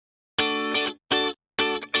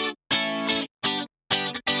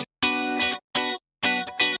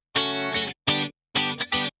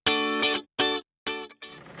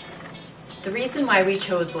The reason why we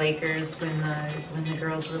chose Lakers when the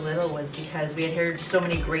girls were little was because we had heard so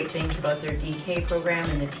many great things about their DK program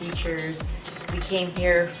and the teachers. We came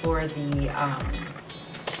here for the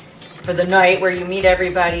night where you meet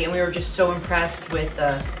everybody, and we were just so impressed with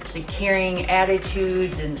the caring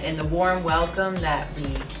attitudes and the warm welcome that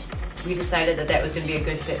we decided that was going to be a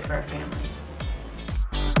good fit for our family.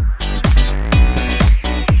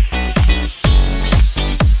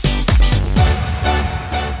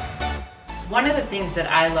 One of the things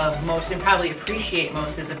that I love most and probably appreciate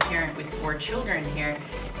most as a parent with 4 children here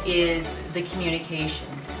is the communication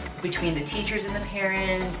between the teachers and the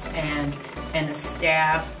parents and the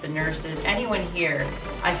staff, the nurses, anyone here.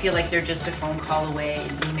 I feel like they're just a phone call away,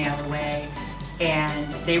 an email away,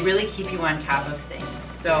 and they really keep you on top of things.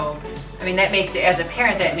 So, I mean, that makes it, as a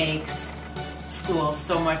parent, that makes school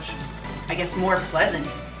so much, I guess, more pleasant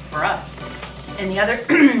for us. And the other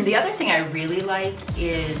thing I really like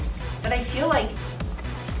is that I feel like,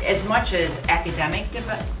 as much as academic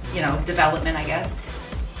development, I guess,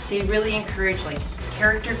 they really encourage like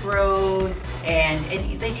character growth, and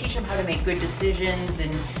they teach them how to make good decisions,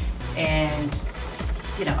 and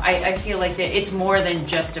you know, I feel like that it's more than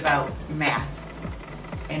just about math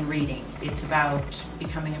and reading. It's about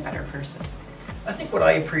becoming a better person. I think what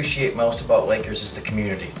I appreciate most about Lakers is the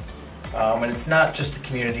community. And it's not just the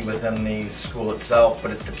community within the school itself, but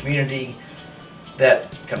it's the community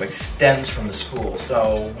that kind of extends from the school.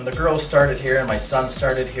 So when the girls started here and my son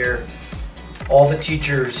started here, all the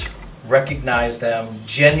teachers recognized them,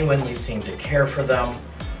 genuinely seemed to care for them.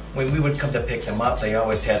 When we would come to pick them up, they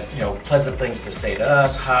always had, you know, pleasant things to say to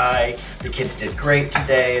us. Hi, the kids did great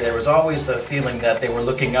today. There was always the feeling that they were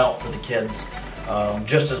looking out for the kids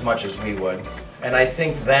just as much as we would. And I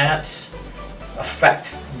think that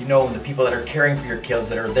effect, you know, the people that are caring for your kids,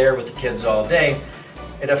 that are there with the kids all day,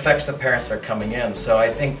 it affects the parents that are coming in. So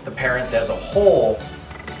I think the parents as a whole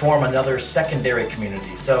form another secondary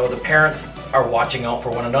community. So the parents are watching out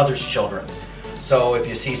for one another's children. So if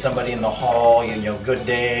you see somebody in the hall, you know, good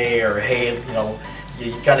day, or hey, you know,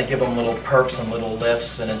 you kind of give them little perks and little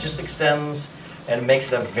lifts, and it just extends and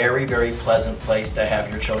makes it a very, very pleasant place to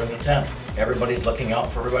have your children attend. Everybody's looking out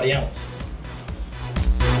for everybody else.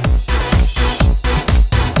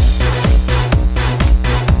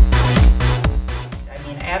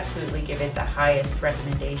 Absolutely give it the highest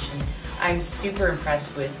recommendation. I'm super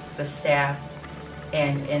impressed with the staff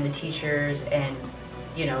and the teachers, and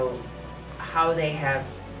you know, how they have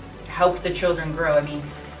helped the children grow. I mean,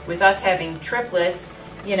 with us having triplets,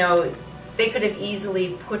 you know, they could have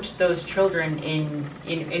easily put those children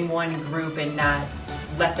in one group and not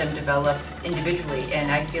let them develop individually. And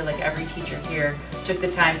I feel like every teacher here took the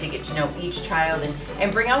time to get to know each child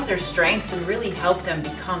and bring out their strengths and really help them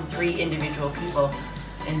become 3 individual people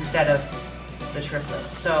instead of the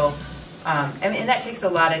triplets. So, and that takes a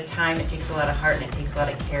lot of time, it takes a lot of heart, and it takes a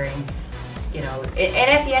lot of caring, you know. And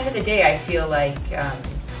at the end of the day, I feel like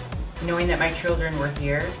knowing that my children were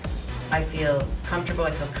here, I feel comfortable,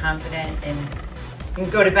 I feel confident, and can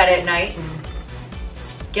go to bed at night and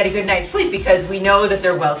get a good night's sleep because we know that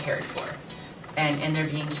they're well cared for and they're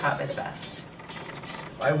being taught by the best.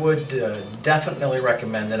 I would definitely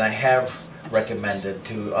recommend, and I have recommended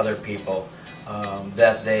to other people,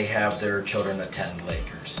 that they have their children attend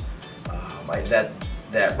Lakers.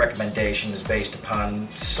 That recommendation is based upon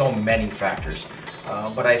so many factors,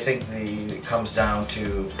 but I think it comes down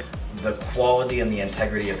to the quality and the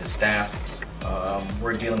integrity of the staff.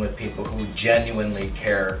 We're dealing with people who genuinely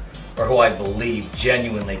care, or who I believe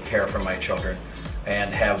genuinely care for my children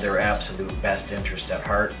and have their absolute best interests at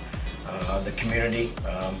heart. The community,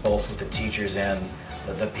 both with the teachers and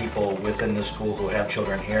the people within the school who have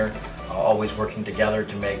children here, always working together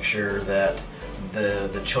to make sure that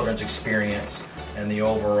the children's experience and the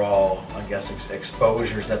overall, I guess,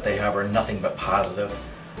 exposures that they have are nothing but positive,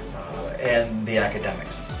 and the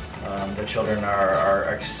academics. The children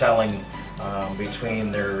are excelling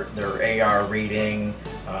between their AR reading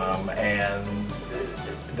and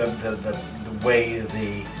the way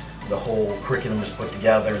the whole curriculum is put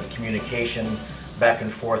together, the communication back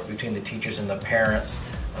and forth between the teachers and the parents.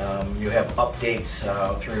 You have updates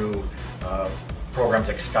through programs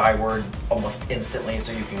like Skyward almost instantly,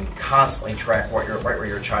 so you can constantly track right where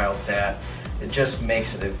your child's at. It just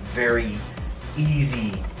makes it a very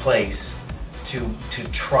easy place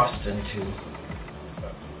to trust and to,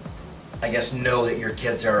 I guess, know that your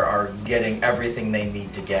kids are getting everything they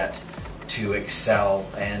need to get to excel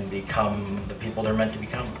and become the people they're meant to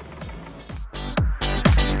become.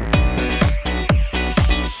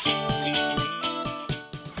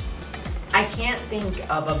 I can't think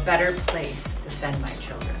of a better place to send my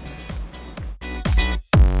children.